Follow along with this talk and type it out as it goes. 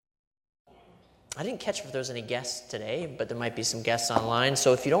I didn't catch if there was any guests today, but there might be some guests online.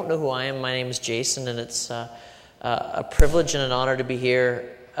 So if you don't know who I am, my name is Jason, and it's a privilege and an honor to be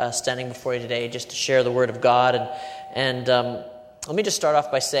here standing before you today just to share the Word of God. And let me just start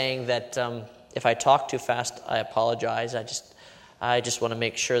off by saying that if I talk too fast, I apologize. I just want to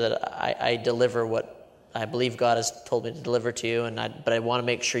make sure that I deliver what I believe God has told me to deliver to you, but I want to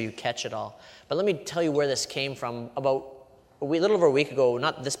make sure you catch it all. But let me tell you where this came from. About a little over a week ago,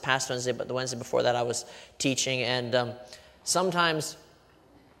 not this past Wednesday, but the Wednesday before that, I was teaching. And sometimes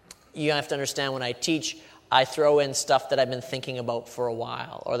you have to understand when I teach, I throw in stuff that I've been thinking about for a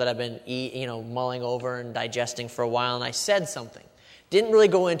while, or that I've been mulling over and digesting for a while. And I said something. Didn't really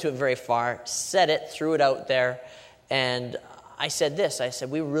go into it very far. Said it, threw it out there. And I said this. I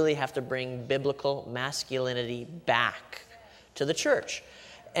said, we really have to bring biblical masculinity back to the church.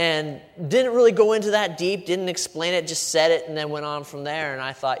 And didn't really go into that deep, didn't explain it, just said it and then went on from there. And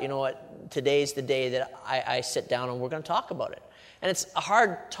I thought, you know what, today's the day that I sit down and we're going to talk about it. And it's a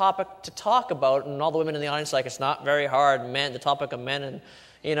hard topic to talk about, and all the women in the audience are like, it's not very hard, man, the topic of men, and,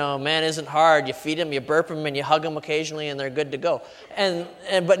 man isn't hard. You feed them, you burp them, and you hug them occasionally, and they're good to go.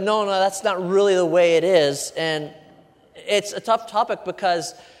 But no, that's not really the way it is. And it's a tough topic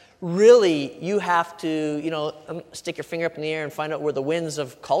because really, you have to, stick your finger up in the air and find out where the winds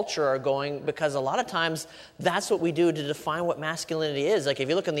of culture are going, because a lot of times that's what we do to define what masculinity is. Like if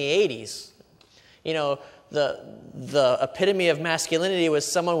you look in the 80s, the epitome of masculinity was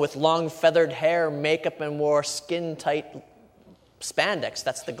someone with long feathered hair, makeup, and wore skin-tight spandex.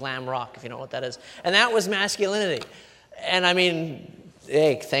 That's the glam rock, if you know what that is. And that was masculinity. And I mean,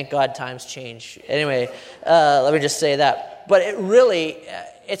 hey, thank God times change. Anyway, let me just say that. But it really...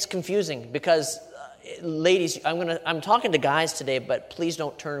 it's confusing because, ladies, I'm talking to guys today, but please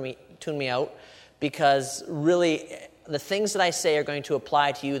don't tune me out, because really the things that I say are going to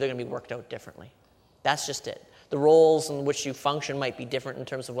apply to you. They're going to be worked out differently. That's just it. The roles in which you function might be different in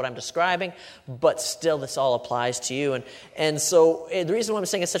terms of what I'm describing, but still this all applies to you. And so the reason why I'm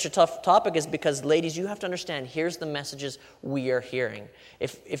saying it's such a tough topic is because, ladies, you have to understand, here's the messages we are hearing.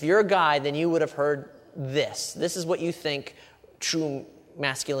 If you're a guy, then you would have heard this. This is what you think true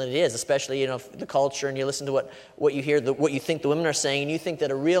masculinity is, especially the culture, and you listen to what you hear, what you think the women are saying, and you think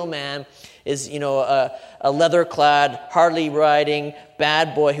that a real man is a leather-clad, Harley-riding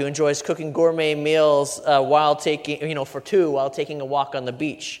bad boy who enjoys cooking gourmet meals while taking a walk on the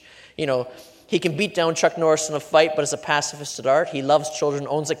beach. He can beat down Chuck Norris in a fight, but is a pacifist at heart. He loves children,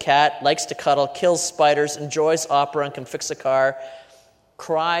 owns a cat, likes to cuddle, kills spiders, enjoys opera, and can fix a car.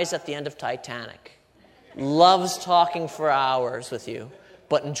 Cries at the end of Titanic. Loves talking for hours with you,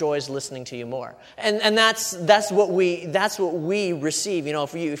 but enjoys listening to you more. And that's what we receive.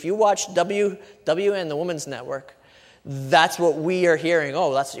 If you watch WN, the Women's Network, that's what we are hearing.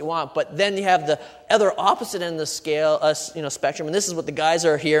 Oh, that's what you want. But then you have the other opposite end of the scale, spectrum, and this is what the guys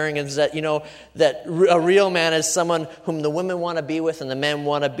are hearing, is that that a real man is someone whom the women want to be with and the men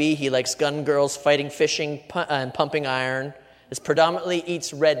want to be. He likes gun girls, fighting, fishing, and pumping iron. Is predominantly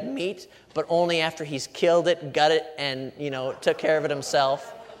eats red meat, but only after he's killed it, gut it, and took care of it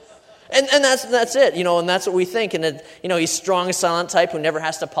himself. And that's it, and that's what we think. And he's strong, silent type who never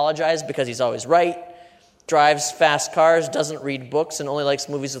has to apologize because he's always right. Drives fast cars, doesn't read books, and only likes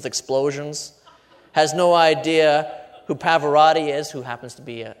movies with explosions. Has no idea who Pavarotti is, who happens to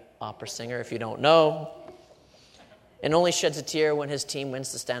be an opera singer, if you don't know. And only sheds a tear when his team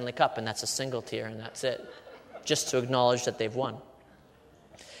wins the Stanley Cup, and that's a single tear, and that's it. Just to acknowledge that they've won.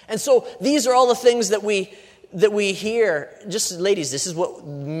 And so these are all the things that we hear. Just, ladies, this is what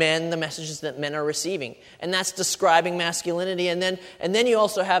the messages that men are receiving. And that's describing masculinity. And then you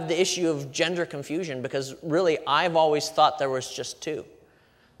also have the issue of gender confusion, because really I've always thought there was just two.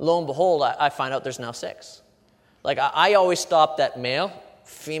 Lo and behold, I find out there's now 6. Like I always stopped at male,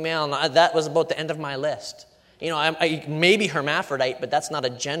 female, and that was about the end of my list. I may be hermaphrodite, but that's not a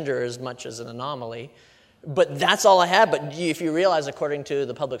gender as much as an anomaly. But that's all I had. But if you realize, according to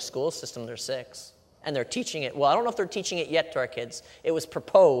the public school system, there's 6. And they're teaching it. Well, I don't know if they're teaching it yet to our kids. It was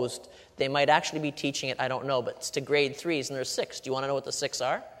proposed. They might actually be teaching it. I don't know. But it's to grade 3s, and there's 6. Do you want to know what the 6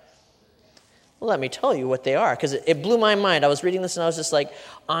 are? Well, let me tell you what they are, because it blew my mind. I was reading this, and I was just like,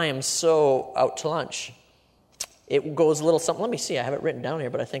 I am so out to lunch. It goes a little something. Let me see. I have it written down here,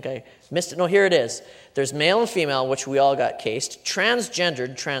 but I think I missed it. No, here it is. There's male and female, which we all got cased.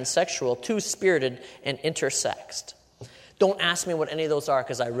 Transgendered, transsexual, two-spirited, and intersexed. Don't ask me what any of those are,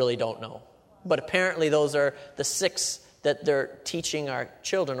 because I really don't know. But apparently those are the 6 that they're teaching our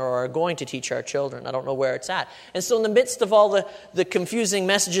children or are going to teach our children. I don't know where it's at. And so in the midst of all the confusing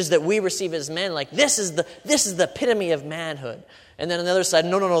messages that we receive as men, like this is the epitome of manhood. And then on the other side,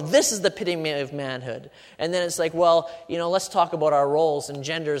 no, this is the epitome of manhood. And then it's like, well, let's talk about our roles and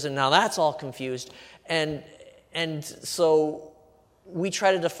genders, and now that's all confused. And so we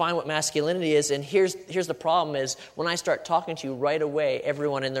try to define what masculinity is, and here's the problem is when I start talking to you right away,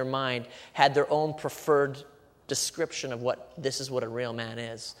 everyone in their mind had their own preferred description of this is what a real man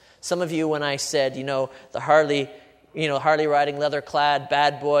is. Some of you, when I said, the Harley riding, leather-clad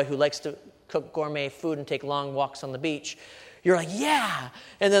bad boy who likes to cook gourmet food and take long walks on the beach, you're like, yeah.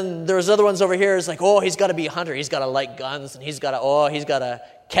 And then there's other ones over here. It's like, oh, he's got to be a hunter. He's got to like guns, and he's got to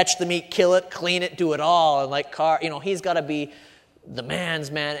catch the meat, kill it, clean it, do it all, and like car. He's got to be the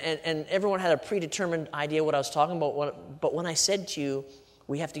man's man. And everyone had a predetermined idea what I was talking about. But when I said to you,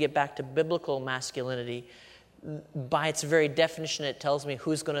 we have to get back to biblical masculinity, by its very definition, it tells me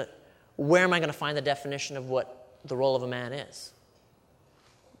where am I going to find the definition of what the role of a man is?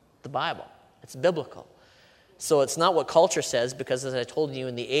 The Bible. It's biblical. So it's not what culture says, because as I told you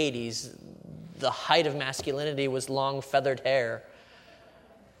in the 80s, the height of masculinity was long feathered hair,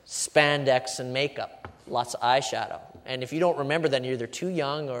 spandex and makeup, lots of eyeshadow. And if you don't remember, then you're either too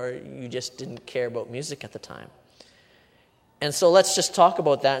young or you just didn't care about music at the time. And so let's just talk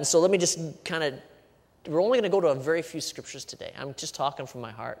about that. And so let me just we're only going to go to a very few scriptures today. I'm just talking from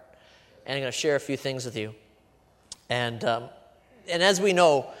my heart. And I'm going to share a few things with you. And as we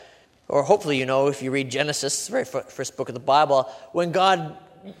know, or hopefully you know, if you read Genesis, the very first book of the Bible, when God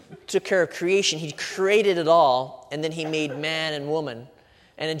took care of creation, he created it all, and then he made man and woman.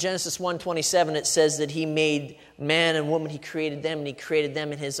 And in Genesis 1:27, it says that he made man and woman, he created them, and he created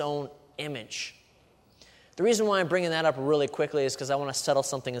them in his own image. The reason why I'm bringing that up really quickly is because I want to settle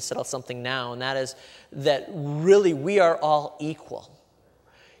something now, and that is that really we are all equal.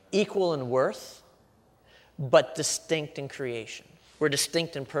 Equal in worth, but distinct in creation. We're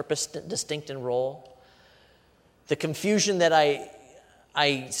distinct in purpose, distinct in role. The confusion that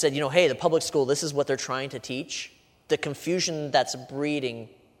I said, hey, the public school, this is what they're trying to teach. The confusion that's breeding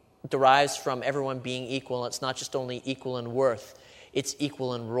derives from everyone being equal. It's not just only equal in worth, it's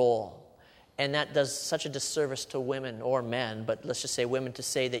equal in role. And that does such a disservice to women or men, but let's just say women, to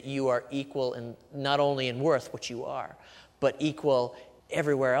say that you are equal in not only in worth, which you are, but equal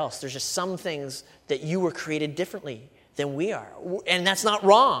everywhere else. There's just some things that you were created differently than we are. And that's not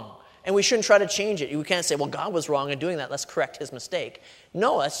wrong. And we shouldn't try to change it. We can't say, well, God was wrong in doing that. Let's correct his mistake.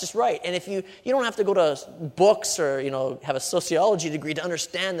 No, that's just right. And if you don't have to go to books or, have a sociology degree to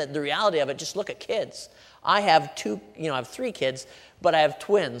understand that the reality of it. Just look at kids. I have I have 3 kids, but I have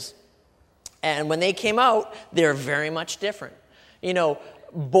twins. And when they came out, they're very much different.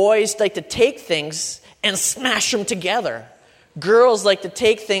 Boys like to take things and smash them together. Girls like to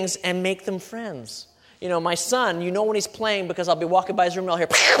take things and make them friends. My son, when he's playing, because I'll be walking by his room and I'll hear,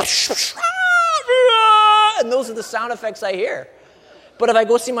 and those are the sound effects I hear. But if I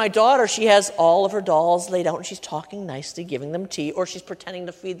go see my daughter, she has all of her dolls laid out and she's talking nicely, giving them tea, or she's pretending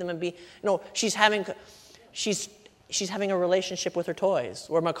to feed them and she's having a relationship with her toys.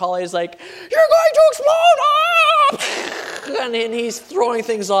 Where Macaulay is like, you're going to explode! Ah! And he's throwing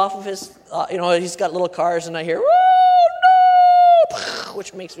things off of his, he's got little cars, and I hear,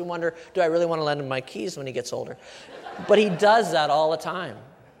 which makes me wonder, do I really want to lend him my keys when he gets older? But he does that all the time.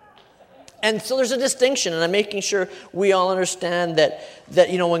 And so there's a distinction, and I'm making sure we all understand that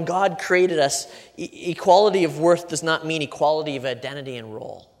when God created us, equality of worth does not mean equality of identity and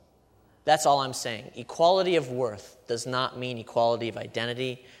role. That's all I'm saying. Equality of worth does not mean equality of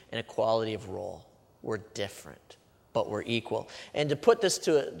identity and equality of role. We're different, but we're equal. And to put this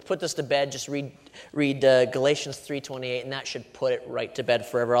to bed, just read Galatians 3:28, and that should put it right to bed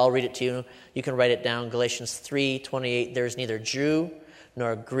forever. I'll read it to you. You can write it down. Galatians 3:28. There is neither Jew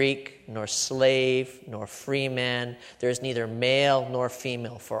nor Greek nor slave nor free man. There is neither male nor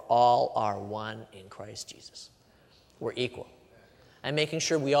female, for all are one in Christ Jesus. We're equal. I'm making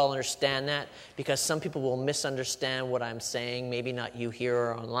sure we all understand that, because some people will misunderstand what I'm saying. Maybe not you here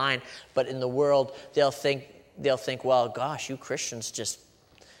or online, but in the world they'll think, well, gosh, you Christians just,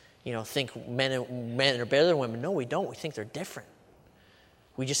 think men are better than women. No, we don't. We think they're different.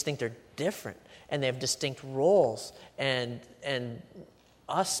 We just think they're different, and they have distinct roles. And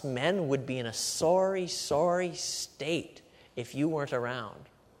us men would be in a sorry, sorry state if you weren't around.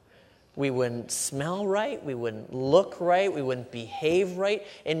 We wouldn't smell right. We wouldn't look right. We wouldn't behave right.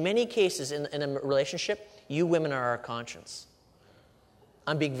 In many cases, in a relationship, you women are our conscience.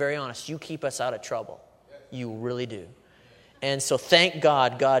 I'm being very honest. You keep us out of trouble. You really do. And so thank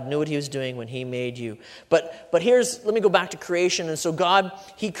God, God knew what he was doing when he made you. But let me go back to creation. And so God,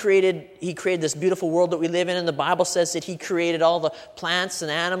 he created this beautiful world that we live in. And the Bible says that he created all the plants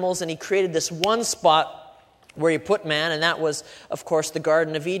and animals. And he created this one spot where he put man. And that was, of course, the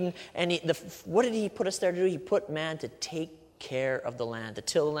Garden of Eden. And what did he put us there to do? He put man to take care of the land, to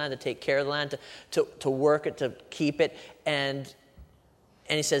till the land, to take care of the land, to work it, to keep it. And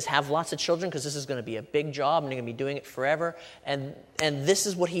he says, have lots of children because this is going to be a big job and you're going to be doing it forever. And this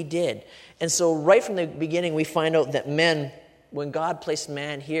is what he did. And so right from the beginning, we find out that men, when God placed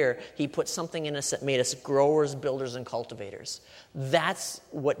man here, he put something in us that made us growers, builders, and cultivators. That's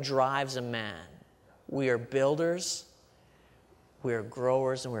what drives a man. We are builders, we are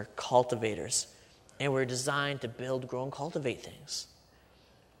growers, and we're cultivators. And we're designed to build, grow, and cultivate things.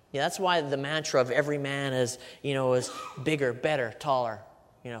 Yeah, that's why the mantra of every man is bigger, better, taller,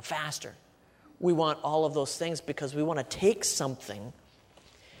 faster. We want all of those things because we want to take something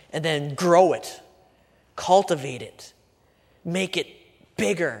and then grow it, cultivate it, make it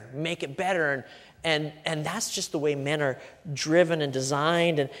bigger, make it better. And that's just the way men are driven and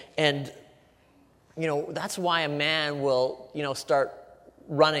designed. And that's why a man will, start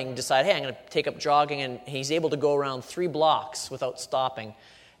running, decide, hey, I'm going to take up jogging, and he's able to go around 3 blocks without stopping.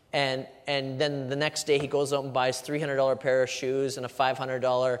 And then the next day he goes out and buys $300 pair of shoes and a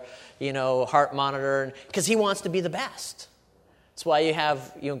 $500, heart monitor, because he wants to be the best. That's why you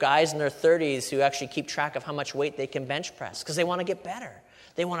have, guys in their 30s who actually keep track of how much weight they can bench press, because they want to get better.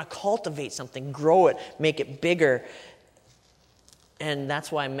 They want to cultivate something, grow it, make it bigger. And that's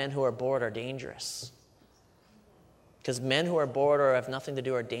why men who are bored are dangerous. Because men who are bored or have nothing to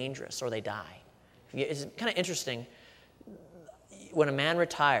do are dangerous, or they die. It's kind of interesting. When a man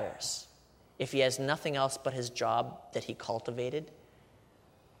retires, if he has nothing else but his job that he cultivated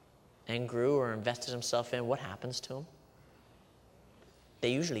and grew or invested himself in, what happens to him?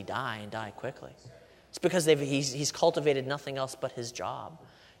 They usually die, and die quickly. It's because he's cultivated nothing else but his job.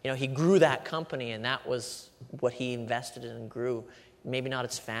 He grew that company, and that was what he invested in and grew. Maybe not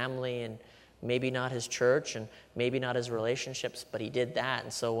his family, and maybe not his church, and maybe not his relationships, but he did that.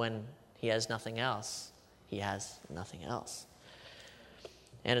 And so when he has nothing else, he has nothing else.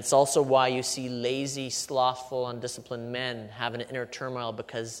 And it's also why you see lazy, slothful, undisciplined men have an inner turmoil,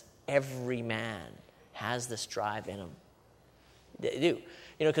 because every man has this drive in him. They do.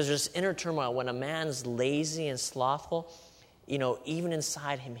 Because there's inner turmoil. When a man's lazy and slothful, even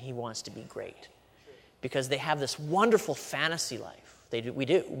inside him, he wants to be great. Because they have this wonderful fantasy life. We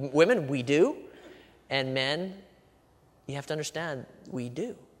do. Women, we do. And men, you have to understand, we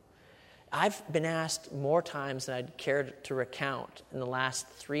do. I've been asked more times than I'd care to recount in the last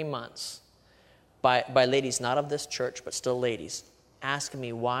 3 months by ladies, not of this church, but still ladies, asking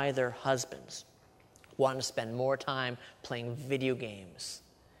me why their husbands want to spend more time playing video games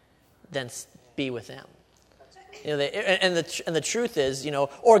than be with them. And the truth is,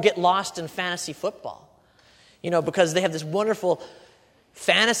 or get lost in fantasy football, because they have this wonderful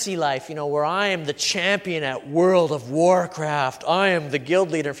fantasy life, where I am the champion at World of Warcraft. I am the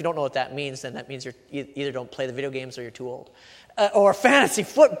guild leader. If you don't know what that means, then that means you either don't play the video games or you're too old. Or fantasy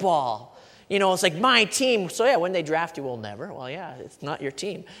football. It's like my team. So yeah, when they draft you, well, never. Well, yeah, it's not your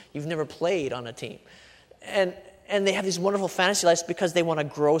team. You've never played on a team. And they have these wonderful fantasy lives because they want to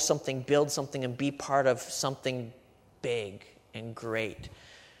grow something, build something, and be part of something big and great.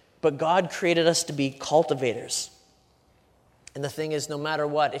 But God created us to be cultivators. And the thing is, no matter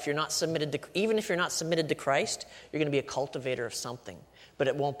what, even if you're not submitted to Christ, you're going to be a cultivator of something, but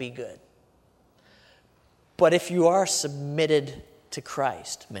it won't be good. But if you are submitted to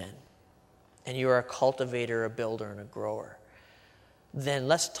Christ, men, and you are a cultivator, a builder, and a grower, then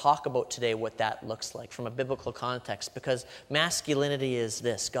let's talk about today what that looks like from a biblical context, because masculinity is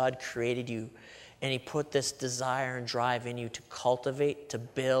this. God created you, and he put this desire and drive in you to cultivate, to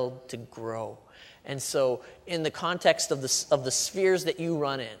build, to grow. And so in the context of the spheres that you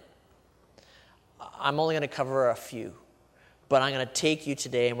run in, I'm only going to cover a few, but I'm going to take you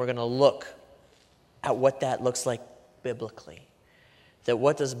today and we're going to look at what that looks like biblically. That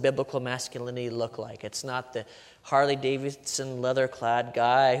what does biblical masculinity look like? It's not the Harley Davidson leather-clad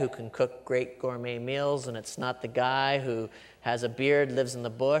guy who can cook great gourmet meals, and it's not the guy who has a beard, lives in the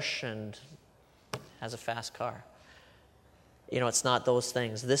bush, and has a fast car. It's not those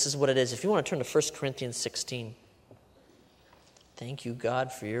things. This is what it is. If you want to turn to 1 Corinthians 16. Thank you,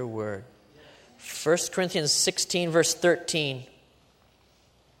 God, for your word. 1 Corinthians 16, verse 13.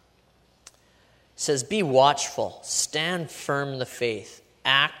 Says, be watchful, stand firm in the faith,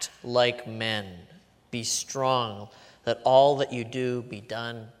 act like men, be strong, let all that you do be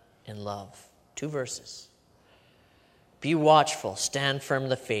done in love. 2 verses. Be watchful, stand firm in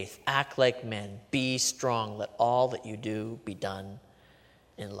the faith, act like men, be strong, let all that you do be done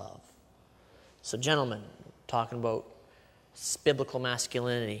in love. So gentlemen, talking about biblical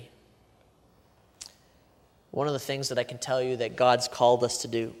masculinity, one of the things that I can tell you that God's called us to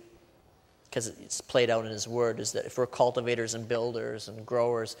do, because it's played out in His Word, is that if we're cultivators and builders and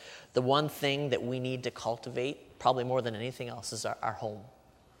growers, the one thing that we need to cultivate, probably more than anything else, is our home.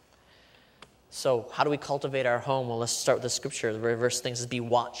 So how do we cultivate our home? Well, let's start with the scripture. The very first thing is be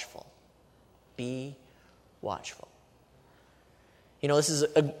watchful. Be watchful. You know, this is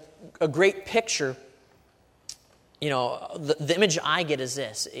a great picture. You know, the image I get is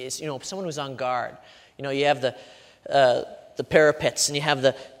this, is, you know, someone who's on guard. You know, you have the parapets, and you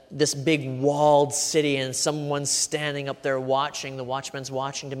have this big walled city, and someone's standing up there watching. The watchman's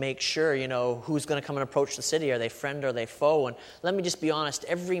watching to make sure, you know, who's going to come and approach the city. Are they friend or are they foe? And let me just be honest,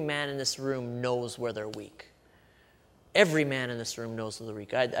 every man in this room knows where they're weak. Every man in this room knows where they're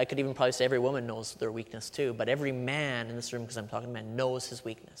weak. I could even probably say every woman knows their weakness too, but every man in this room, because I'm talking to men, knows his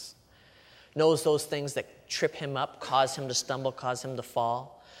weakness. Knows those things that trip him up, cause him to stumble, cause him to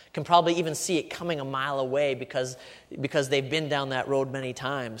fall. Can probably even see it coming a mile away because they've been down that road many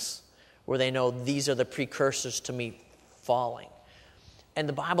times where they know these are the precursors to me falling. And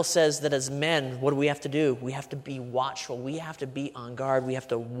the Bible says that as men, what do we have to do? We have to be watchful. We have to be on guard. We have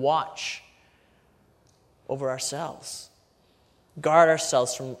to watch over ourselves. Guard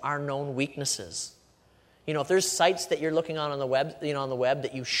ourselves from our known weaknesses. You know, if there's sites that you're looking on the web,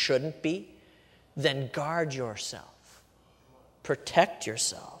 that you shouldn't be, then guard yourself. Protect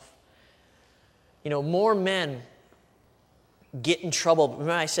yourself. You know, more men get in trouble.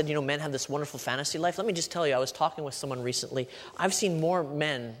 Remember I said, you know, men have this wonderful fantasy life? Let me just tell you, I was talking with someone recently. I've seen more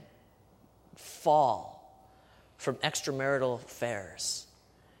men fall from extramarital affairs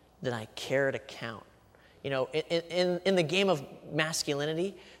than I care to count. You know, in the game of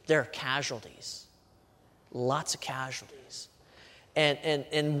masculinity, there are casualties. Lots of casualties.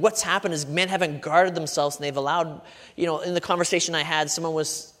 And what's happened is men haven't guarded themselves, and they've allowed, you know, in the conversation I had, someone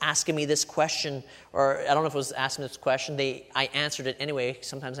was asking me this question, or I don't know if it was asking this question. I answered it anyway.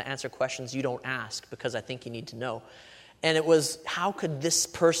 Sometimes I answer questions you don't ask because I think you need to know. And it was, how could this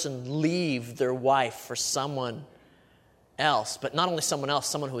person leave their wife for someone else? But not only someone else,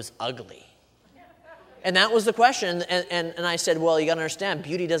 someone who is ugly. And that was the question. And I said, well, you got to understand,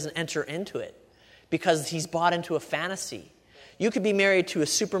 beauty doesn't enter into it because he's bought into a fantasy. You could be married to a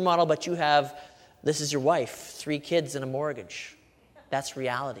supermodel, but you have, this is your wife, 3 kids and a mortgage. That's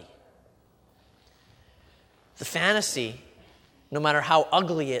reality. The fantasy, no matter how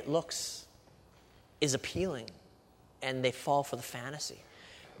ugly it looks, is appealing. And they fall for the fantasy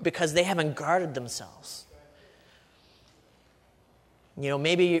because they haven't guarded themselves. You know,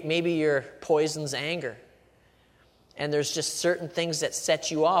 maybe your poison's anger. And there's just certain things that set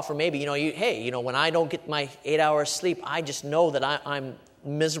you off. Or maybe, when I don't get my 8 hours sleep, I just know that I'm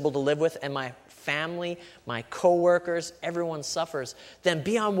miserable to live with, and my family, my coworkers, everyone suffers. Then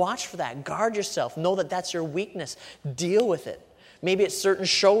be on watch for that. Guard yourself. Know that that's your weakness. Deal with it. Maybe it's certain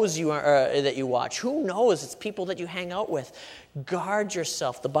shows that you watch. Who knows? It's people that you hang out with. Guard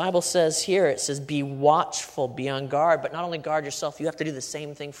yourself. The Bible says here, it says, be watchful, be on guard. But not only guard yourself, you have to do the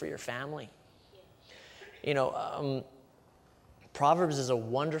same thing for your family. You know, Proverbs is a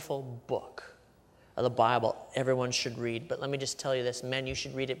wonderful book of the Bible everyone should read. But let me just tell you this, men, you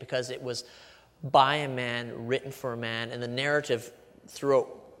should read it because it was by a man, written for a man. And the narrative throughout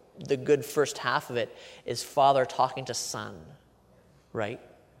the good first half of it is father talking to son, right?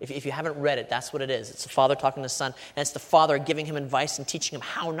 If you haven't read it, that's what it is. It's the father talking to son, and it's the father giving him advice and teaching him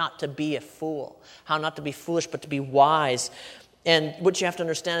how not to be a fool, how not to be foolish, but to be wise. And what you have to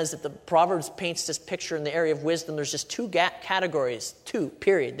understand is that the Proverbs paints this picture in the area of wisdom. There's just two categories,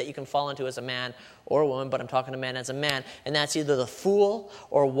 period, that you can fall into as a man or a woman, but I'm talking to men as a man, and that's either the fool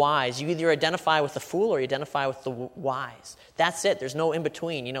or wise. You either identify with the fool or you identify with the wise. That's it. There's no in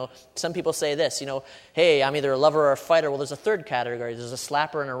between. You know, some people say this, hey, I'm either a lover or a fighter. Well, there's a third category. There's a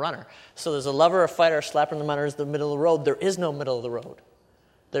slapper and a runner. So there's a lover, a fighter, a slapper, and the runner is the middle of the road. There is no middle of the road.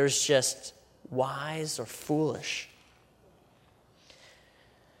 There's just wise or foolish.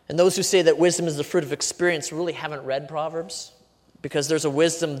 And those who say that wisdom is the fruit of experience really haven't read Proverbs, because there's a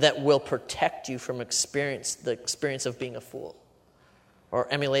wisdom that will protect you from the experience of being a fool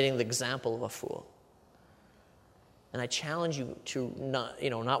or emulating the example of a fool. And I challenge you to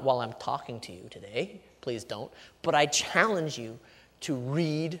not while I'm talking to you today, please don't, but I challenge you to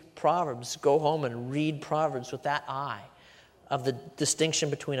read Proverbs. Go home and read Proverbs with that eye of the distinction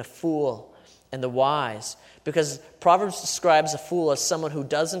between a fool and the wise, because Proverbs describes a fool as someone who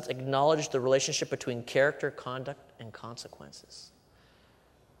doesn't acknowledge the relationship between character, conduct, and consequences.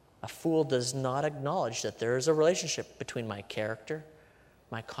 A fool does not acknowledge that there is a relationship between my character,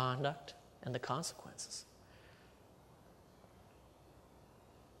 my conduct, and the consequences.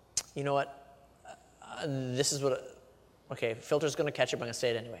 You know what? This is what... Okay, filter's going to catch it, but I'm going to say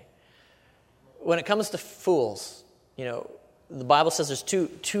it anyway. When it comes to fools, the Bible says there's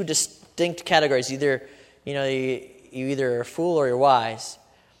two distinct categories. Either, you either are a fool or you're wise.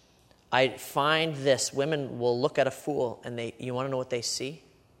 I find this: women will look at a fool, and you want to know what they see?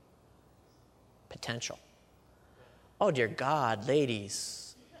 Potential. Oh, dear God,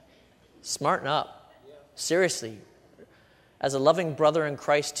 ladies, smarten up. Seriously, as a loving brother in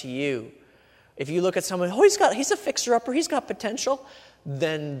Christ to you, if you look at someone, he's a fixer-upper, he's got potential,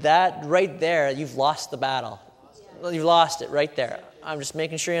 then that right there, you've lost the battle. You've lost it right there. I'm just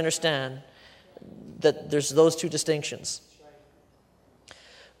making sure you understand that there's those two distinctions.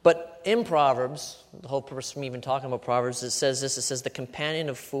 But in Proverbs, the whole purpose of me even talking about Proverbs, it says this: it says, the companion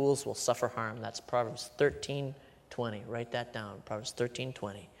of fools will suffer harm. That's Proverbs 13:20. Write that down, Proverbs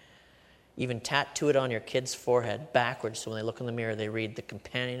 13:20. Even tattoo it on your kid's forehead backwards, so when they look in the mirror, they read, the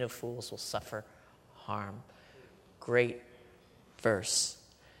companion of fools will suffer harm. Great verse.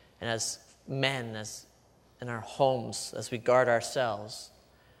 And as men, as in our homes, as we guard ourselves,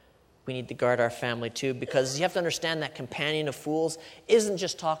 we need to guard our family too, because you have to understand that companion of fools isn't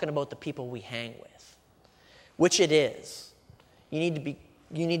just talking about the people we hang with, which it is. You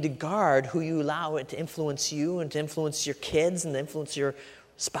need to guard who you allow it to influence you and to influence your kids and to influence your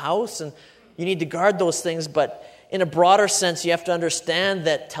spouse, and you need to guard those things. But in a broader sense, you have to understand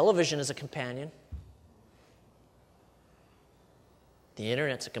that television is a companion. The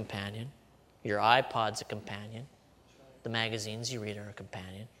internet's a companion. Your iPod's a companion. The magazines you read are a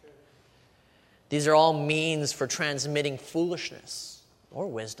companion. These are all means for transmitting foolishness or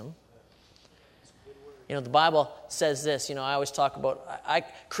wisdom. The Bible says this. I always talk about,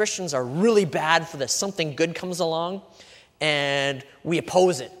 Christians are really bad for this. Something good comes along, and we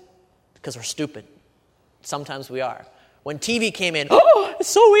oppose it because we're stupid. Sometimes we are. When TV came in, it's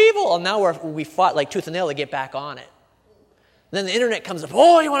so evil. And now we fought like tooth and nail to get back on it. Then the internet comes up.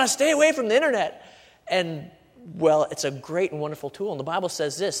 You want to stay away from the internet. And, well, it's a great and wonderful tool. And the Bible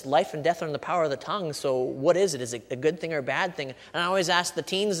says this: life and death are in the power of the tongue. So what is it? Is it a good thing or a bad thing? And I always ask the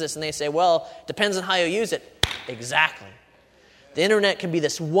teens this, and they say, well, depends on how you use it. Exactly. The internet can be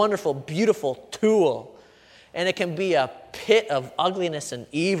this wonderful, beautiful tool. And it can be a pit of ugliness and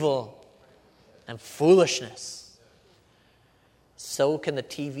evil and foolishness. So can the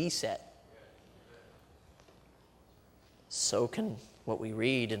TV set. So can what we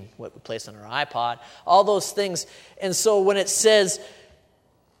read and what we place on our iPod. All those things. And so when it says,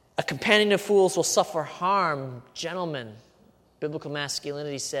 a companion of fools will suffer harm, gentlemen, biblical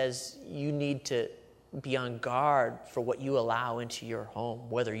masculinity says you need to be on guard for what you allow into your home,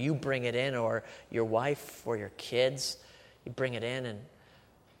 whether you bring it in or your wife or your kids. You bring it in, and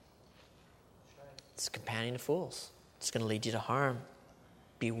it's a companion of fools. It's going to lead you to harm.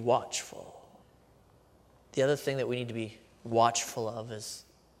 Be watchful. The other thing that we need to be watchful of is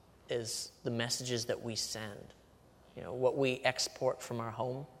the messages that we send. What we export from our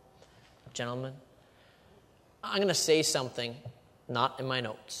home. Gentlemen, I'm going to say something not in my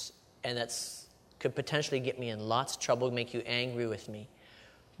notes, and that's could potentially get me in lots of trouble, make you angry with me,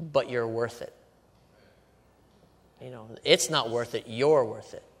 but you're worth it. It's not worth it, you're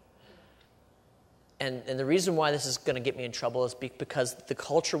worth it. And the reason why this is going to get me in trouble is because the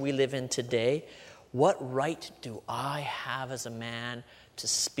culture we live in today, what right do I have as a man to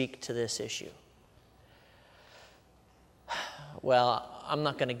speak to this issue? Well, I'm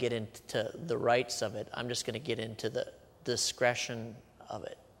not going to get into the rights of it. I'm just going to get into the discretion of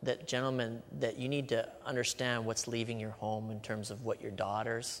it. That, gentlemen, that you need to understand what's leaving your home in terms of what your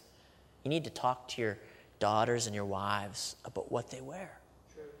daughters. You need to talk to your daughters and your wives about what they wear.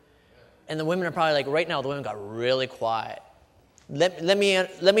 True. And the women are probably like, right now, the women got really quiet. Let me.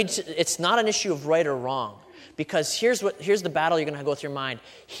 It's not an issue of right or wrong, because here's the battle you're going to go through your mind.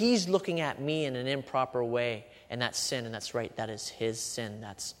 He's looking at me in an improper way, and that's sin, and that's right. That is his sin.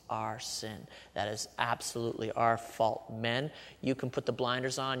 That's our sin. That is absolutely our fault. Men, you can put the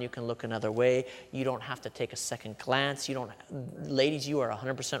blinders on. You can look another way. You don't have to take a second glance. Ladies, you are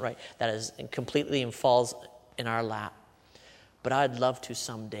 100% right. That is completely and falls in our lap. But I'd love to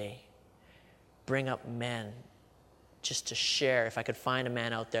someday bring up men just to share. If I could find a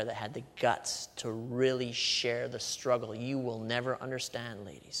man out there that had the guts to really share the struggle. You will never understand,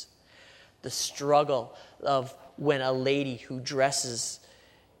 ladies. The struggle of when a lady who dresses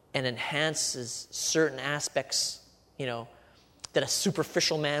and enhances certain aspects, that a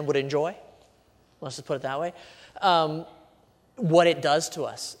superficial man would enjoy. Let's just put it that way. what it does to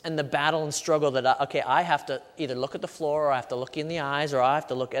us and the battle and struggle that, I have to either look at the floor or I have to look you in the eyes or I have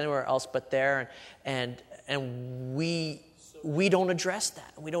to look anywhere else but there. And we don't address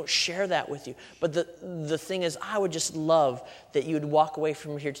that. We don't share that with you. But the thing is, I would just love that you would walk away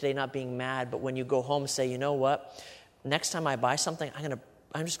from here today not being mad, but when you go home, say, you know what? Next time I buy something,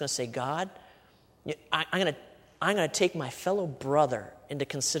 I'm just going to say, God, I'm going to take my fellow brother into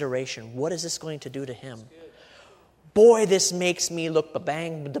consideration. What is this going to do to him? Boy, this makes me look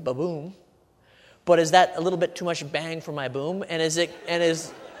ba-bang, ba-boom. But is that a little bit too much bang for my boom? And just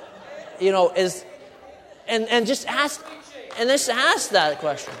ask that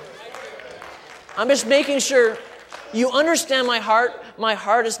question. I'm just making sure you understand my heart. My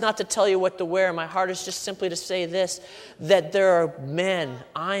heart is not to tell you what to wear. My heart is just simply to say this, that there are men,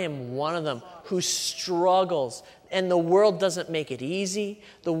 I am one of them, who struggles. And the world doesn't make it easy.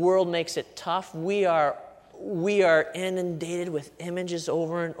 The world makes it tough. We are inundated with images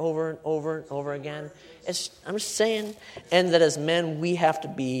over and over and over and over again. I'm just saying, and that as men, we have to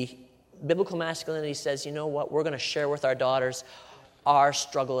be, biblical masculinity says, you know what, we're going to share with our daughters our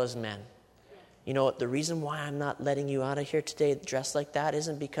struggle as men. You know what, the reason why I'm not letting you out of here today dressed like that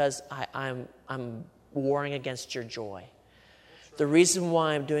isn't because I'm warring against your joy. The reason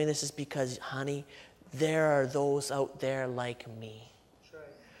why I'm doing this is because, honey, there are those out there like me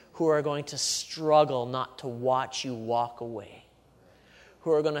who are going to struggle not to watch you walk away,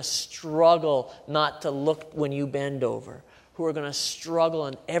 who are going to struggle not to look when you bend over, who are going to struggle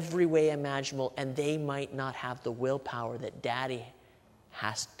in every way imaginable, and they might not have the willpower that Daddy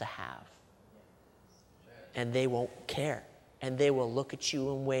has to have. And they won't care. And they will look at you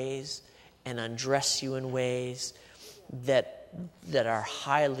in ways and undress you in ways that are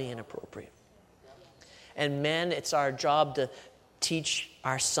highly inappropriate. And men, it's our job to teach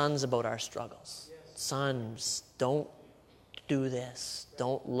our sons about our struggles. Sons, don't do this.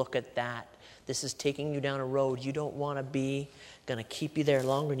 Don't look at that. This is taking you down a road you don't want to be, going to keep you there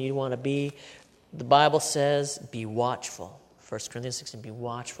longer than you want to be. The Bible says, be watchful. 1 Corinthians 16, be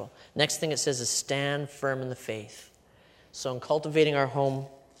watchful. Next thing it says is stand firm in the faith. So in cultivating our home,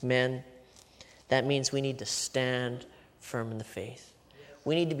 men, that means we need to stand firm in the faith.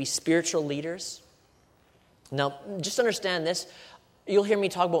 We need to be spiritual leaders. Now, just understand this. You'll hear me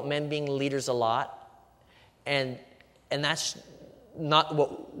talk about men being leaders a lot, and that's not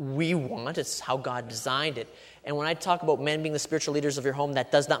what we want. It's how God designed it. And when I talk about men being the spiritual leaders of your home,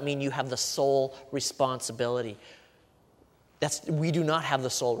 that does not mean you have the sole responsibility. We do not have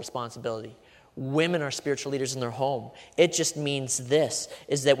the sole responsibility. Women are spiritual leaders in their home. It just means this,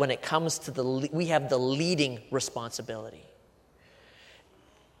 is that when it comes to we have the leading responsibility.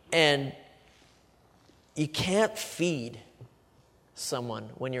 And you can't feed someone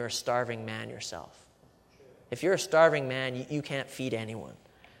when you're a starving man yourself. If you're a starving man, you can't feed anyone.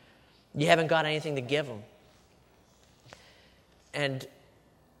 You haven't got anything to give them. And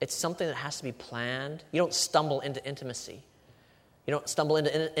it's something that has to be planned. You don't stumble into intimacy. You don't stumble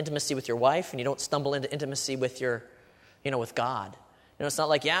into intimacy with your wife, and you don't stumble into intimacy with with God. It's not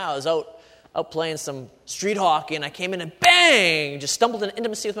like, I was out playing some street hockey, and I came in and bang, just stumbled into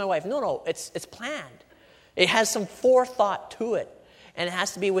intimacy with my wife. No, it's planned. It has some forethought to it. And it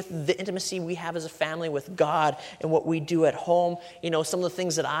has to be with the intimacy we have as a family with God and what we do at home. Some of the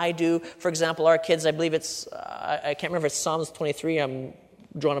things that I do. For example, our kids, I believe it's, I can't remember if it's Psalms 23, I'm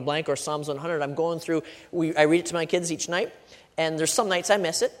drawing a blank, or Psalms 100. I'm going through, I read it to my kids each night. And there's some nights I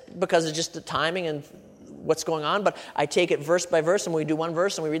miss it because of just the timing and what's going on. But I take it verse by verse, and we do one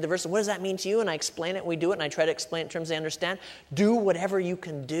verse, and we read the verse. And what does that mean to you? And I explain it, and we do it, and I try to explain it in terms they understand. Do whatever you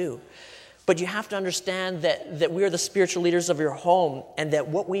can do. But you have to understand that we are the spiritual leaders of your home, and that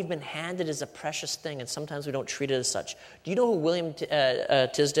what we've been handed is a precious thing, and sometimes we don't treat it as such. Do you know who William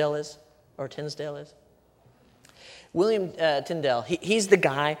Tisdale is? Or Tinsdale is? William Tyndale, he's the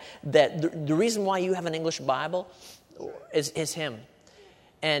guy that, the reason why you have an English Bible is him.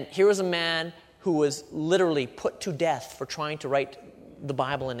 And here was a man who was literally put to death for trying to write the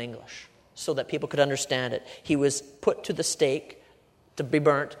Bible in English so that people could understand it. He was put to the stake to be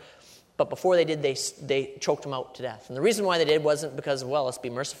burnt. But before they did, they choked him out to death. And the reason why they did wasn't because, let's be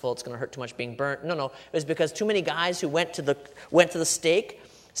merciful, it's going to hurt too much being burnt. No. It was because too many guys who went to the stake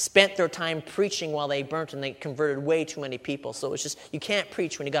spent their time preaching while they burnt, and they converted way too many people. So it's just, you can't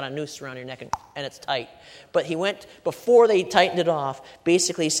preach when you got a noose around your neck and it's tight. But he went, before they tightened it off,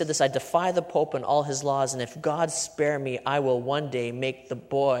 basically he said this, I defy the Pope and all his laws, and if God spare me, I will one day make the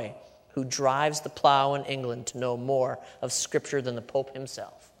boy who drives the plow in England to know more of Scripture than the Pope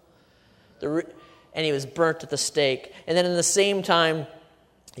himself. And he was burnt at the stake. And then in the same time,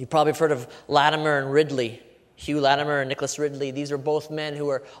 you probably have heard of Latimer and Ridley. Hugh Latimer and Nicholas Ridley, these are both men who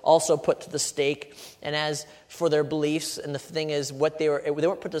were also put to the stake. And as for their beliefs, and the thing is,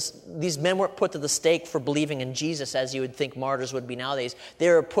 these men weren't put to the stake for believing in Jesus, as you would think martyrs would be nowadays. They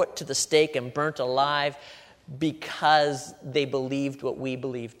were put to the stake and burnt alive because they believed what we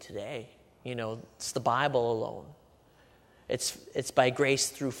believe today. It's the Bible alone. It's by grace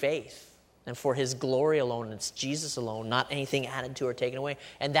through faith. And for his glory alone, it's Jesus alone, not anything added to or taken away.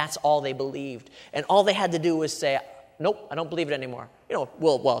 And that's all they believed. And all they had to do was say, nope, I don't believe it anymore.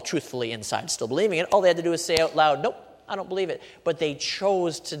 Truthfully inside still believing it. All they had to do was say out loud, nope, I don't believe it. But they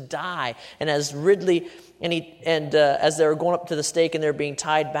chose to die. And as Ridley as they were going up to the stake and they're being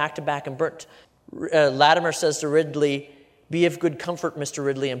tied back to back and burnt, Latimer says to Ridley, "Be of good comfort, Mr.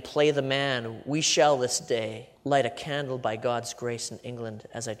 Ridley, and play the man. We shall this day light a candle by God's grace in England,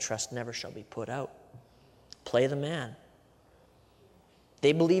 as I trust never shall be put out." Play the man.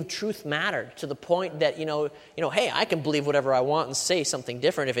 They believed truth mattered to the point that, hey, I can believe whatever I want and say something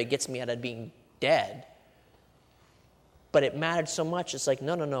different if it gets me out of being dead. But it mattered so much, it's like,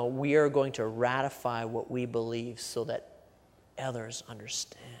 no, we are going to ratify what we believe so that others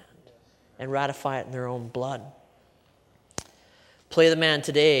understand and ratify it in their own blood. Play the man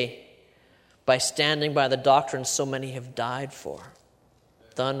today by standing by the doctrine so many have died for,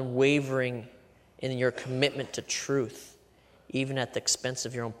 the unwavering in your commitment to truth, even at the expense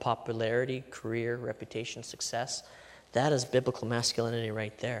of your own popularity, career, reputation, success. That is biblical masculinity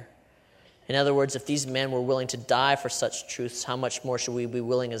right there. In other words, if these men were willing to die for such truths, how much more should we be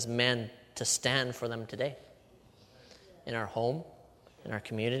willing as men to stand for them today? In our home, in our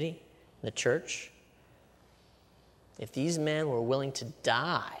community, in the church. If these men were willing to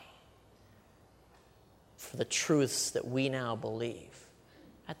die for the truths that we now believe,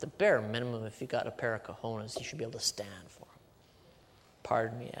 at the bare minimum, if you got a pair of cojones, you should be able to stand for them.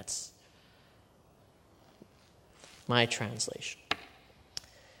 Pardon me, that's my translation.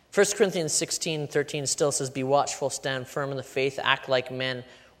 1 Corinthians 16:13 still says, "Be watchful, stand firm in the faith, act like men."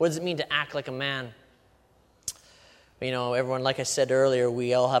 What does it mean to act like a man? Everyone, like I said earlier,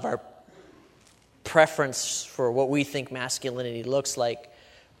 we all have our preference for what we think masculinity looks like.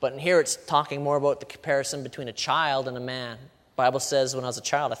 But in here it's talking more about the comparison between a child and a man. The Bible says, when I was a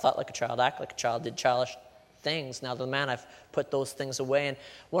child, I thought like a child, acted like a child, did childish things. Now, the man, I've put those things away. And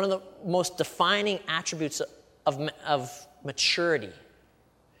one of the most defining attributes of maturity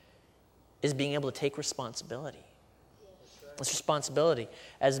is being able to take responsibility. It's responsibility.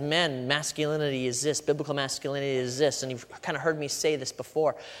 As men, masculinity is this. Biblical masculinity is this. And you've kind of heard me say this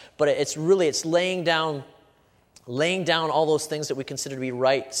before. But it's laying down all those things that we consider to be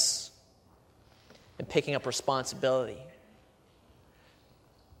rights and picking up responsibility.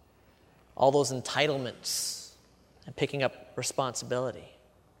 All those entitlements and picking up responsibility.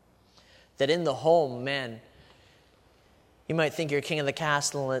 That in the home, men, you might think you're king of the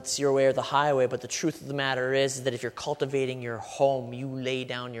castle and it's your way or the highway, but the truth of the matter is that if you're cultivating your home, you lay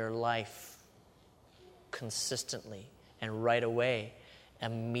down your life consistently and right away,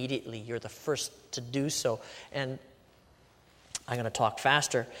 immediately. You're the first to do so. And I'm going to talk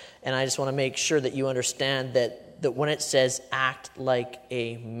faster, and I just want to make sure that you understand that when it says act like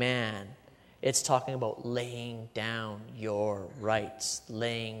a man, it's talking about laying down your rights,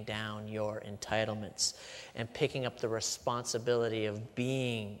 laying down your entitlements, and picking up the responsibility of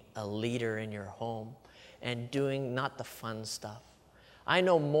being a leader in your home and doing not the fun stuff. I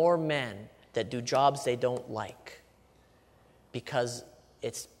know more men that do jobs they don't like because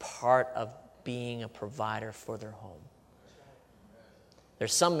it's part of being a provider for their home.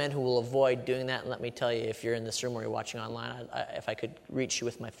 There's some men who will avoid doing that, and let me tell you, if you're in this room or you're watching online, if I could reach you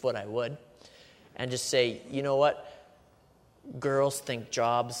with my foot, I would. And just say, you know what? Girls think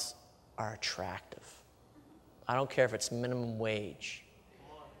jobs are attractive. I don't care if it's minimum wage.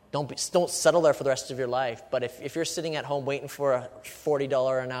 Don't settle there for the rest of your life. But if you're sitting at home waiting for a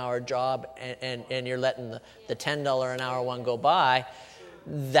 $40 an hour job and you're letting the $10 an hour one go by,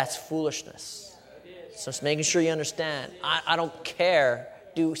 that's foolishness. So just making sure you understand. I don't care.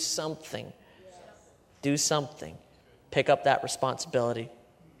 Do something. Do something. Pick up that responsibility.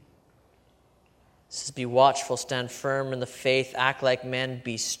 It says, be watchful, stand firm in the faith, act like men,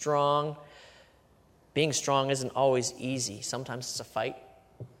 be strong. Being strong isn't always easy. Sometimes it's a fight.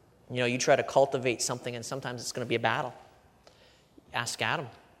 You try to cultivate something, and sometimes it's going to be a battle. Ask Adam.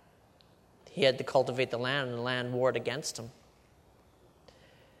 He had to cultivate the land, and the land warred against him.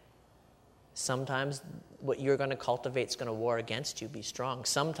 Sometimes what you're going to cultivate is going to war against you. Be strong.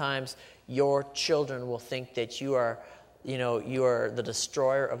 Sometimes your children will think that you are the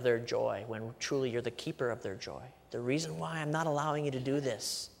destroyer of their joy, when truly you're the keeper of their joy. The reason why I'm not allowing you to do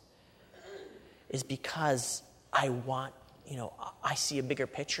this is because I see a bigger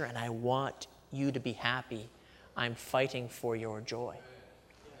picture and I want you to be happy. I'm fighting for your joy.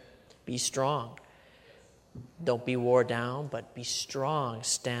 Be strong. Don't be wore down, but be strong.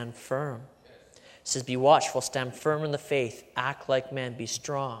 Stand firm. It says, be watchful, stand firm in the faith, act like men, be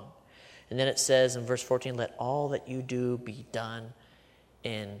strong. And then it says in verse 14, let all that you do be done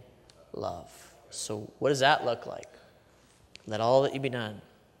in love. So what does that look like? Let all that you be done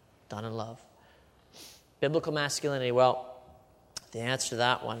in love. Biblical masculinity, well, the answer to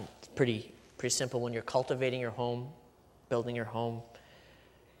that one is pretty simple. When you're cultivating your home, building your home,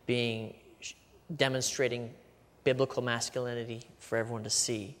 demonstrating biblical masculinity for everyone to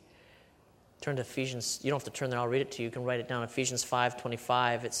see. Turn to Ephesians. You don't have to turn there. I'll read it to you. You can write it down. Ephesians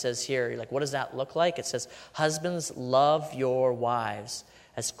 5:25. It says here, you're like, what does that look like? It says, husbands, love your wives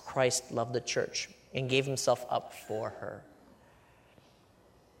as Christ loved the church and gave himself up for her.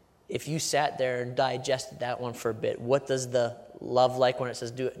 If you sat there and digested that one for a bit, what does the love like when it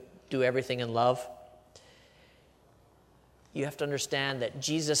says do everything in love? You have to understand that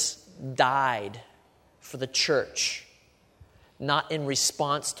Jesus died for the church, not in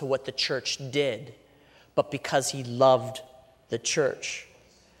response to what the church did, but because he loved the church.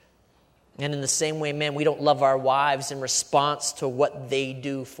 And in the same way, men, we don't love our wives in response to what they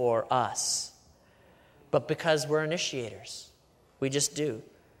do for us, but because we're initiators. We just do.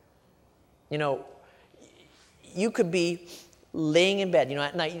 You could be laying in bed,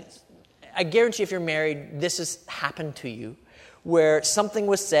 at night. I guarantee if you're married, this has happened to you, where something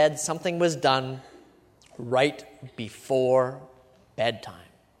was said, something was done right before bedtime.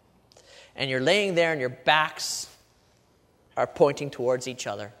 And you're laying there and your backs are pointing towards each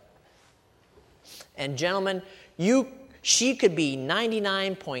other. And gentlemen, she could be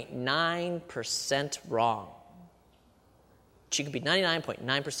 99.9% wrong. She could be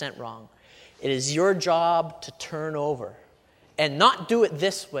 99.9% wrong. It is your job to turn over and not do it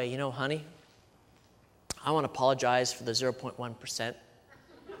this way. Honey, I want to apologize for the 0.1%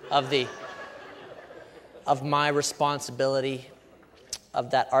 of my responsibility of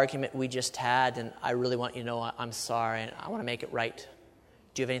that argument we just had, and I really want you to know I'm sorry, and I want to make it right.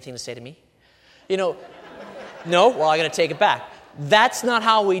 Do you have anything to say to me? No? Well, I'm going to take it back. That's not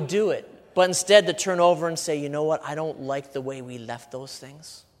how we do it. But instead to turn over and say, you know what, I don't like the way we left those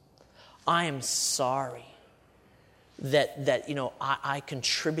things. I am sorry that I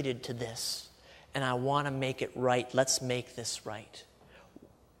contributed to this, and I want to make it right. Let's make this right.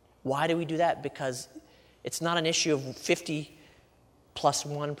 Why do we do that? Because it's not an issue of 50 plus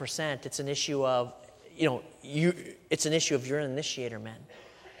 1%. It's an issue of, it's an issue of you're an initiator, man.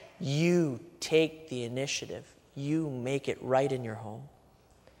 You take the initiative. You make it right in your home.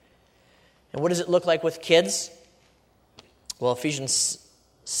 And what does it look like with kids? Well, Ephesians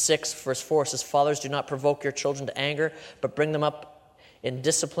 6, verse 4 says, fathers, do not provoke your children to anger, but bring them up in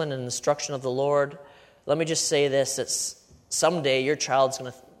discipline and instruction of the Lord. Let me just say this, that someday your child's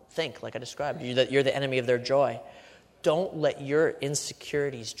going to think, like I described, that you're the enemy of their joy. Don't let your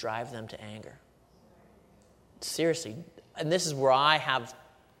insecurities drive them to anger. Seriously. And this is where I have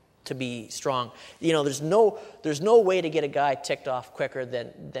to be strong. There's no way to get a guy ticked off quicker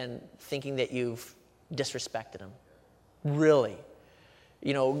than thinking that you've disrespected him. Really.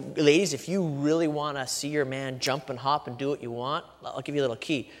 Ladies, if you really want to see your man jump and hop and do what you want, I'll give you a little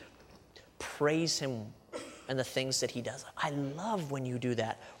key. Praise him and the things that he does. I love when you do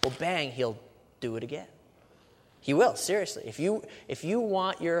that. Well, bang, he'll do it again. He will, seriously. If you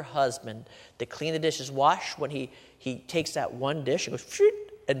want your husband to clean the dishes, wash when he takes that one dish and goes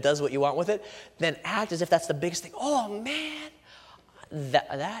and does what you want with it, then act as if that's the biggest thing. Oh, man,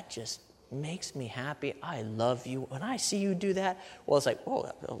 that just makes me happy. I love you. When I see you do that, well, it's like,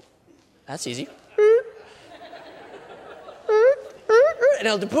 oh, that's easy. And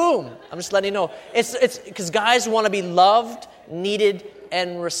it'll boom. I'm just letting you know. It's because guys want to be loved, needed,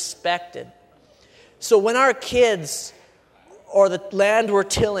 and respected. So when our kids or the land we're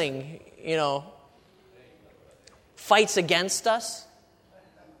tilling, fights against us,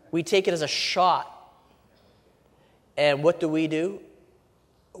 we take it as a shot. And what do?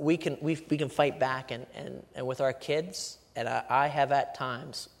 We can fight back and with our kids. And I have at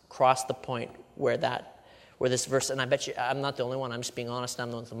times crossed the point where this verse, and I bet you I'm not the only one. I'm just being honest.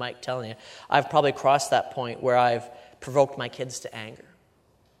 I'm the one with the mic telling you. I've probably crossed that point where I've provoked my kids to anger.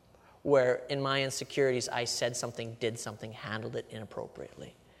 Where in my insecurities I said something, did something, handled it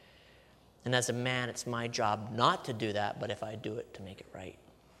inappropriately. And as a man, it's my job not to do that, but if I do it, to make it right.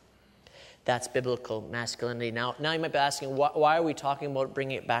 That's biblical masculinity. Now you might be asking, why are we talking about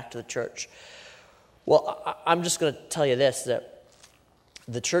bringing it back to the church? Well, I'm just going to tell you this, that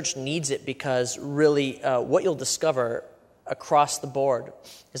The church needs it because really what you'll discover across the board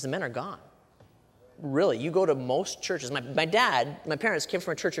is the men are gone. Really, you go to most churches. My parents came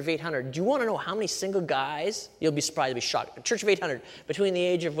from a church of 800. Do you want to know how many single guys? You'll be surprised, you'll be shocked. A church of 800, between the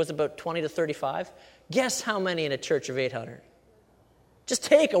age of, was about 20 to 35? Guess how many in a church of 800? Just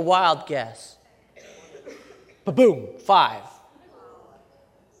take a wild guess. Ba-boom, 5.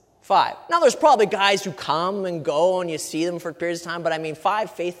 Now, there's probably guys who come and go and you see them for periods of time, but I mean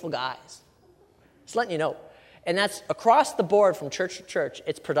 5 faithful guys. Just letting you know. And that's across the board from church to church.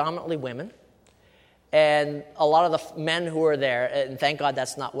 It's predominantly women. And a lot of the men who are there, and thank God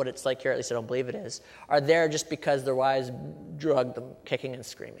that's not what it's like here, at least I don't believe it is, are there just because their wives drug them kicking and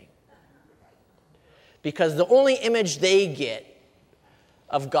screaming. Because the only image they get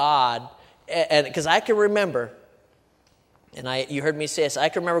of God, and because I can remember, and you heard me say this, I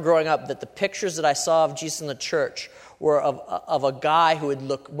can remember growing up that the pictures that I saw of Jesus in the church were of a guy who would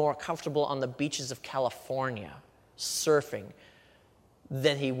look more comfortable on the beaches of California surfing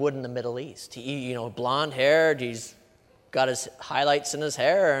than he would in the Middle East. He, blonde haired, he's got his highlights in his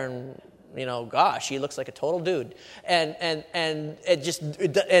hair, and gosh, he looks like a total dude. And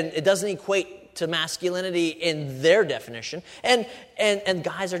it doesn't equate to masculinity in their definition. And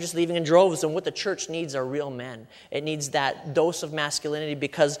guys are just leaving in droves, and what the church needs are real men. It needs that dose of masculinity,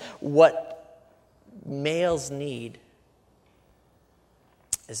 because what males need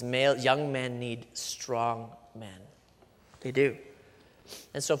is young men need strong men. They do.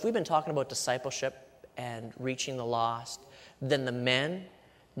 And so if we've been talking about discipleship and reaching the lost, then the men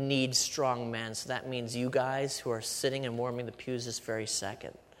need strong men. So that means you guys who are sitting and warming the pews this very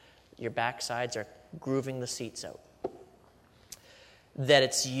second, your backsides are grooving the seats out. That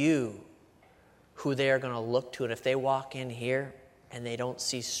it's you who they are going to look to. And if they walk in here and they don't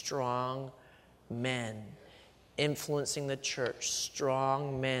see strong men influencing the church,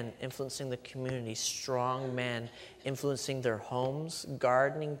 strong men influencing the community, strong men influencing their homes,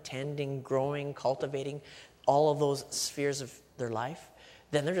 gardening, tending, growing, cultivating, all of those spheres of their life,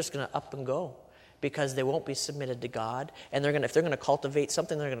 then they're just going to up and go, because they won't be submitted to God. And if they're going to cultivate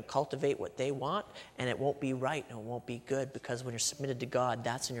something, they're going to cultivate what they want, and it won't be right and it won't be good, because when you're submitted to God,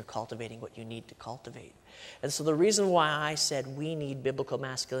 that's when you're cultivating what you need to cultivate. And so the reason why I said we need biblical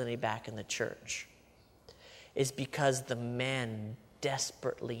masculinity back in the church is because the men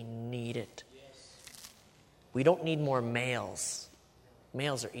desperately need it. We don't need more males.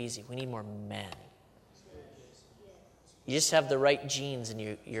 Males are easy. We need more men. You just have the right genes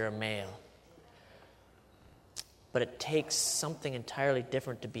and you're a male. But it takes something entirely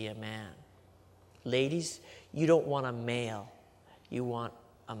different to be a man. Ladies, you don't want a male. You want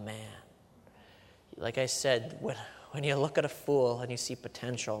a man. Like I said, when you look at a fool and you see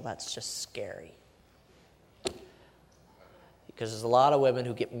potential, that's just scary. Because there's a lot of women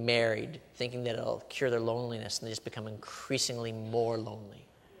who get married thinking that it'll cure their loneliness, and they just become increasingly more lonely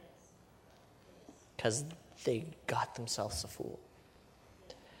because they got themselves a fool.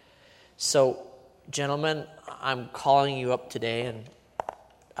 So, gentlemen, I'm calling you up today, and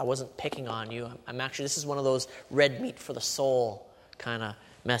I wasn't picking on you. This is one of those red meat for the soul kind of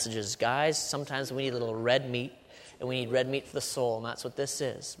messages. Guys, sometimes we need a little red meat, and we need red meat for the soul, and that's what this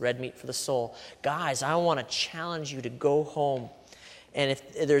is, red meat for the soul. Guys, I want to challenge you to go home, and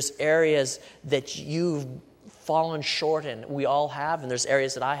if there's areas that you've fallen short in, we all have, and there's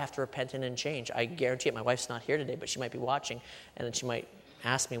areas that I have to repent in and change. I guarantee it. My wife's not here today, but she might be watching, and then she might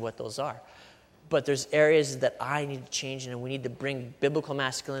ask me what those are. But there's areas that I need to change in, and we need to bring biblical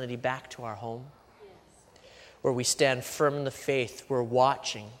masculinity back to our home, where we stand firm in the faith, we're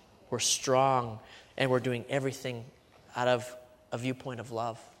watching, we're strong, and we're doing everything out of a viewpoint of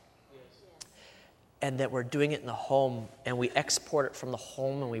love. And that we're doing it in the home, and we export it from the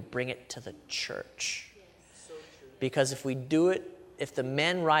home and we bring it to the church. Because if we do it, if the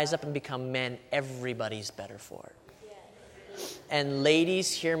men rise up and become men, everybody's better for it. And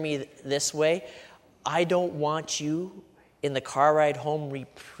ladies, hear me this way. I don't want you in the car ride home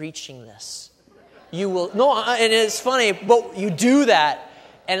re-preaching this. You will, no, and it's funny, but you do that.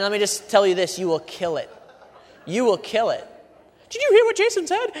 And let me just tell you this, you will kill it. You will kill it. Did you hear what Jason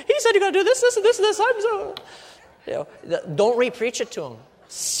said? He said you got to do this, and this, and this. I'm so... don't re-preach it to him.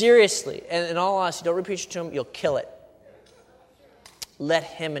 Seriously. And in all honesty, don't re-preach it to him. You'll kill it. Let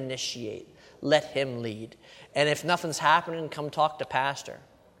him initiate. Let him lead. And if nothing's happening, come talk to pastor.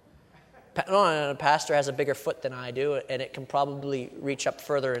 Pastor has a bigger foot than I do, and it can probably reach up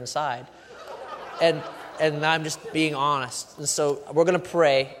further inside. And I'm just being honest. And so we're going to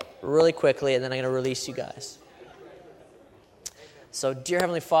pray really quickly, and then I'm going to release you guys. So, dear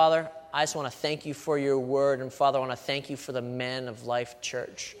Heavenly Father, I just want to thank you for your word. And Father, I want to thank you for the men of Life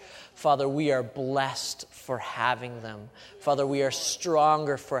Church. Father, we are blessed for having them. Father, we are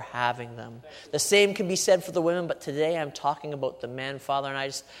stronger for having them. The same can be said for the women, but today I'm talking about the men, Father, and I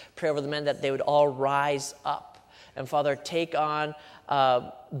just pray over the men that they would all rise up. And Father, take on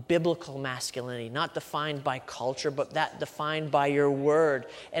biblical masculinity, not defined by culture, but that defined by your word.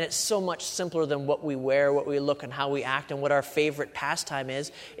 And it's so much simpler than what we wear, what we look, and how we act, and what our favorite pastime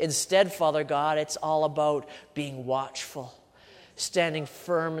is. Instead, Father God, it's all about being watchful, standing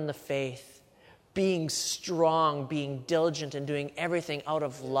firm in the faith, being strong, being diligent, and doing everything out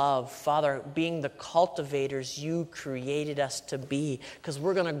of love. Father, being the cultivators you created us to be, because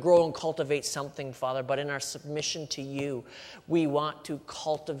we're going to grow and cultivate something, Father, but in our submission to you, we want to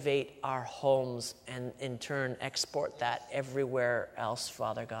cultivate our homes and in turn export that everywhere else,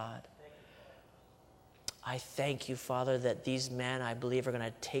 Father God. I thank you, Father, that these men, I believe, are going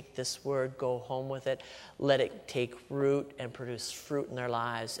to take this word, go home with it, let it take root and produce fruit in their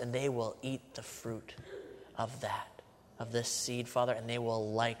lives, and they will eat the fruit of that, of this seed, Father, and they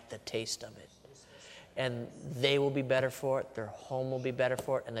will like the taste of it. And they will be better for it, their home will be better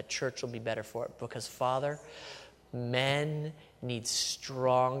for it, and the church will be better for it. Because, Father, men need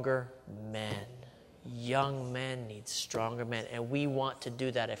stronger men. Young men need stronger men, and we want to do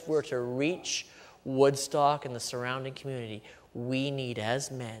that. If we're to reach Woodstock and the surrounding community, we need, as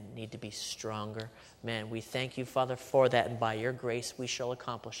men, need to be stronger men. We thank you, Father, for that, and by your grace we shall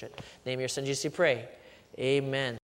accomplish it. In the name of your Son, Jesus, we pray. Amen.